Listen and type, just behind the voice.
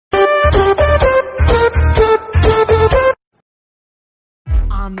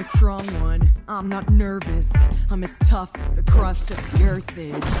I'm the strong one. I'm not nervous. I'm as tough as the crust of the earth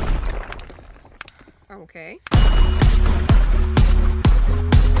is. Okay.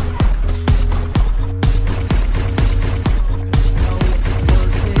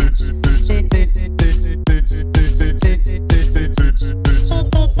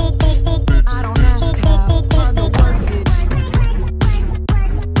 I don't ask how, I go work it.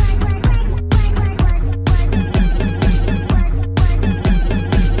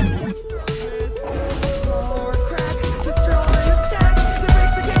 Or crack the straw in the stack that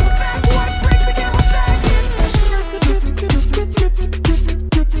breaks the camel's back. What breaks the camel's back? It's fresh earth, the drip, drip, drip, drip, drip,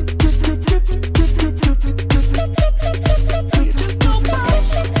 drip, drip,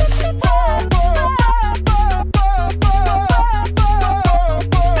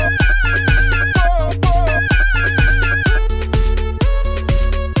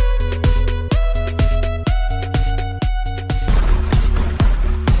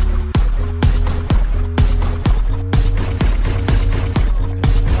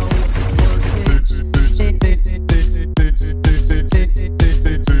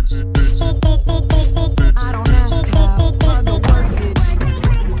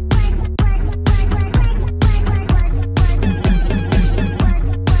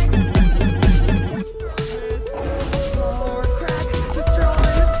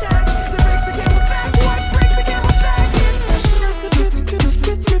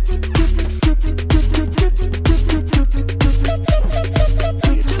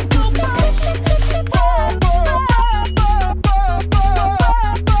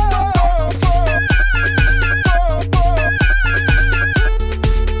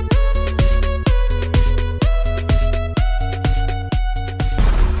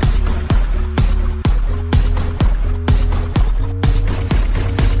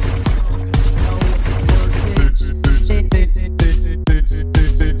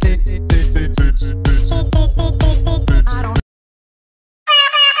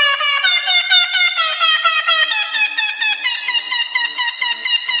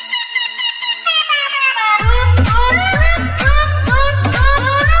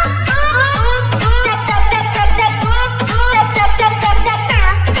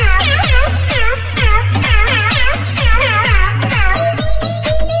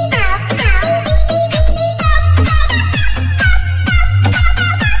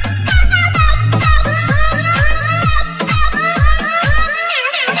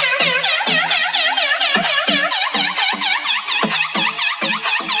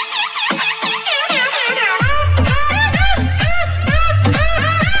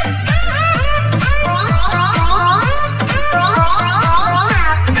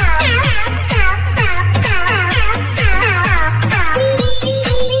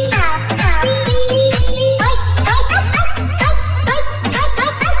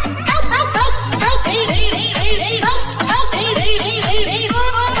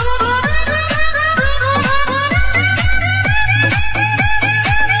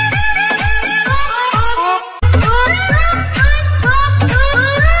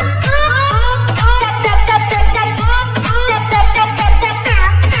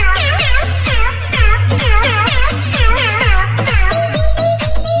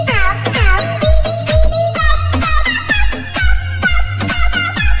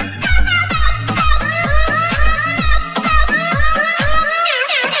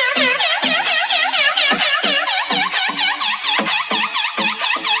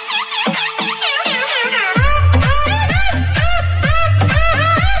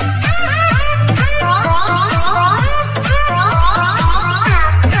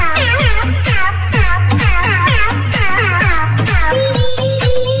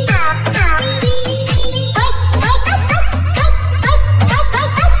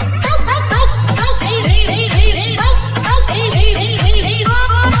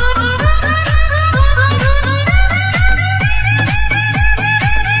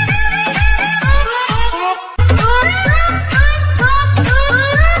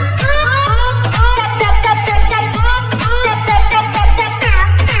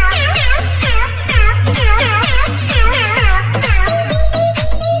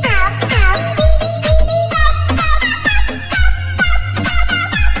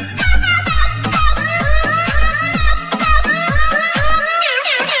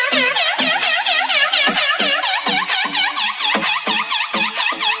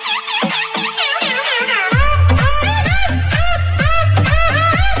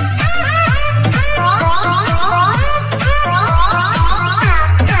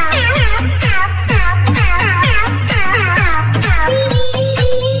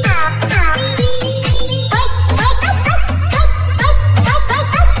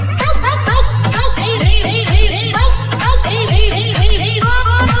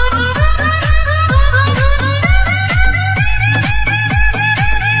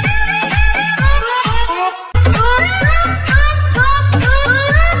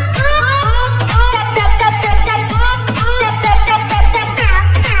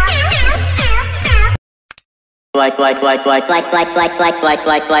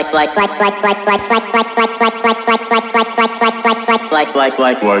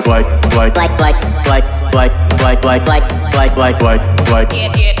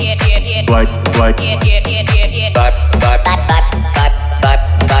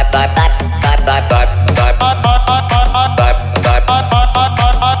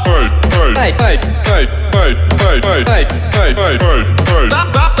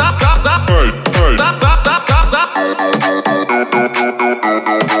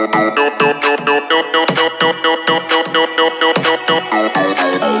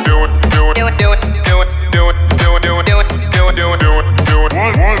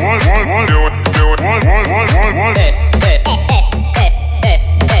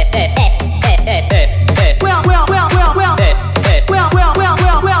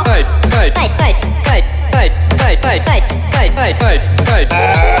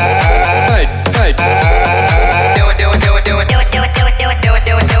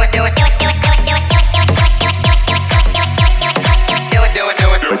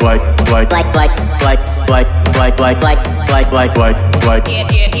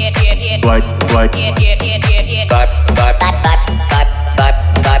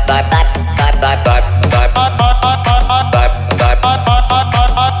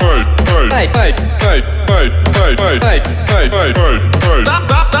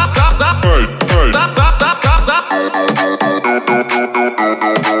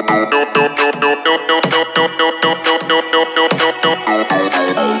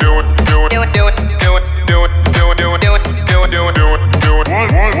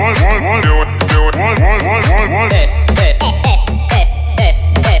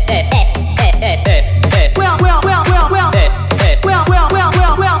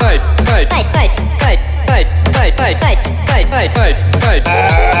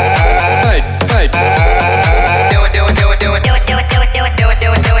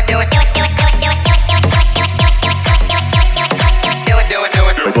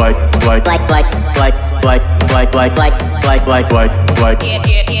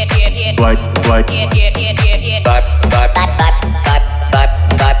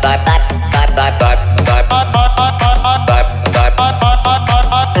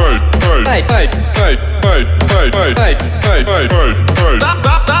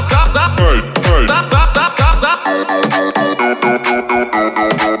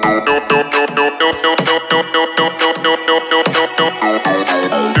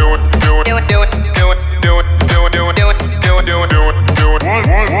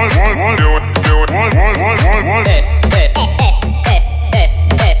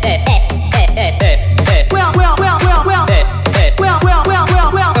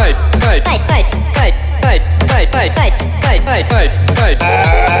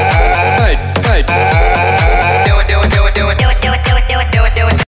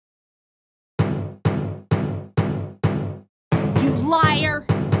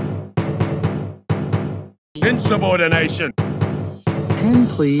 Insubordination. Pen,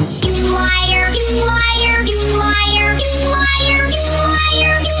 please. You liar, you liar, you liar, you liar, you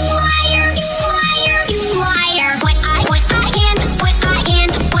liar, you liar, you liar, you liar. What I can, what I can,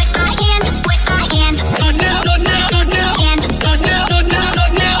 what I can, what I can. Good now, good now, good now. And good now, good now,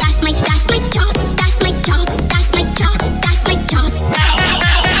 good now. That's my top, that's my top, that's my top, that's my top. Ow,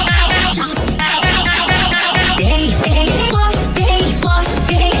 ow, ow, ow, ow, ow. Top. Ow, ow, ow, ow, ow, ow. Day, lost, day, lost,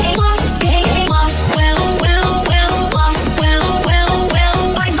 day, lost, day, lost. Well, well, well, lost, well, well, well.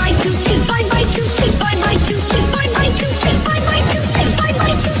 Bye bye, tutti, bye bye, tutti, bye bye, tutti, bye bye, tutti, bye bye, tutti, bye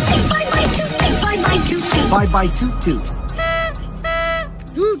bye, tutti, bye bye, tutti, bye bye, tutti. Bye bye, toot toot.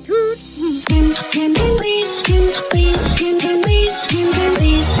 Toot toot. Pin, please, pin, please, pin, please, pin, please.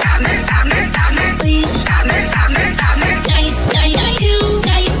 Please. Nice, die, two,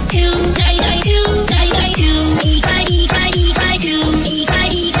 nice, two, die, two, die, two. Eat, two, eat,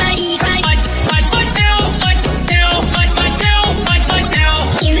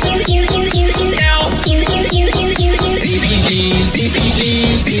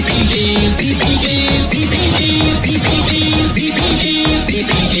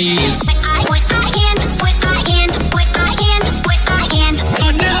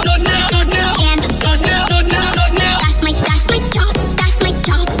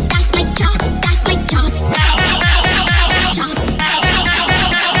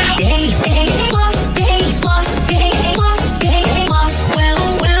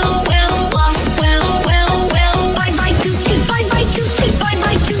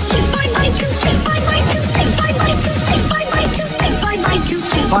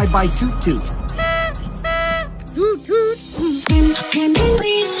 Bye bye, toot toot. Toot toot. Pin,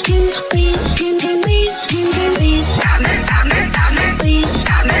 please, pin, please, pin, please.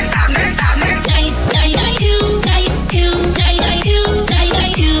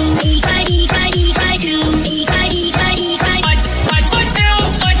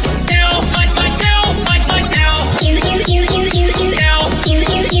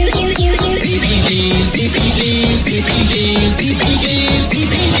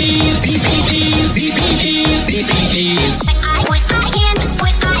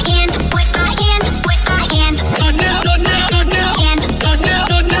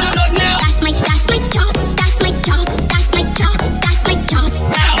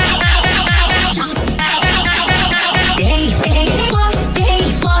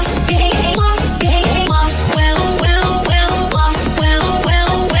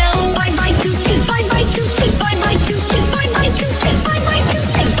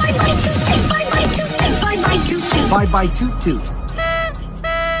 Bye-bye toot toot.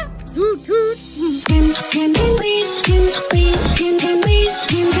 Toot toot. Please, please, please, please, please,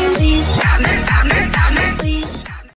 please, please.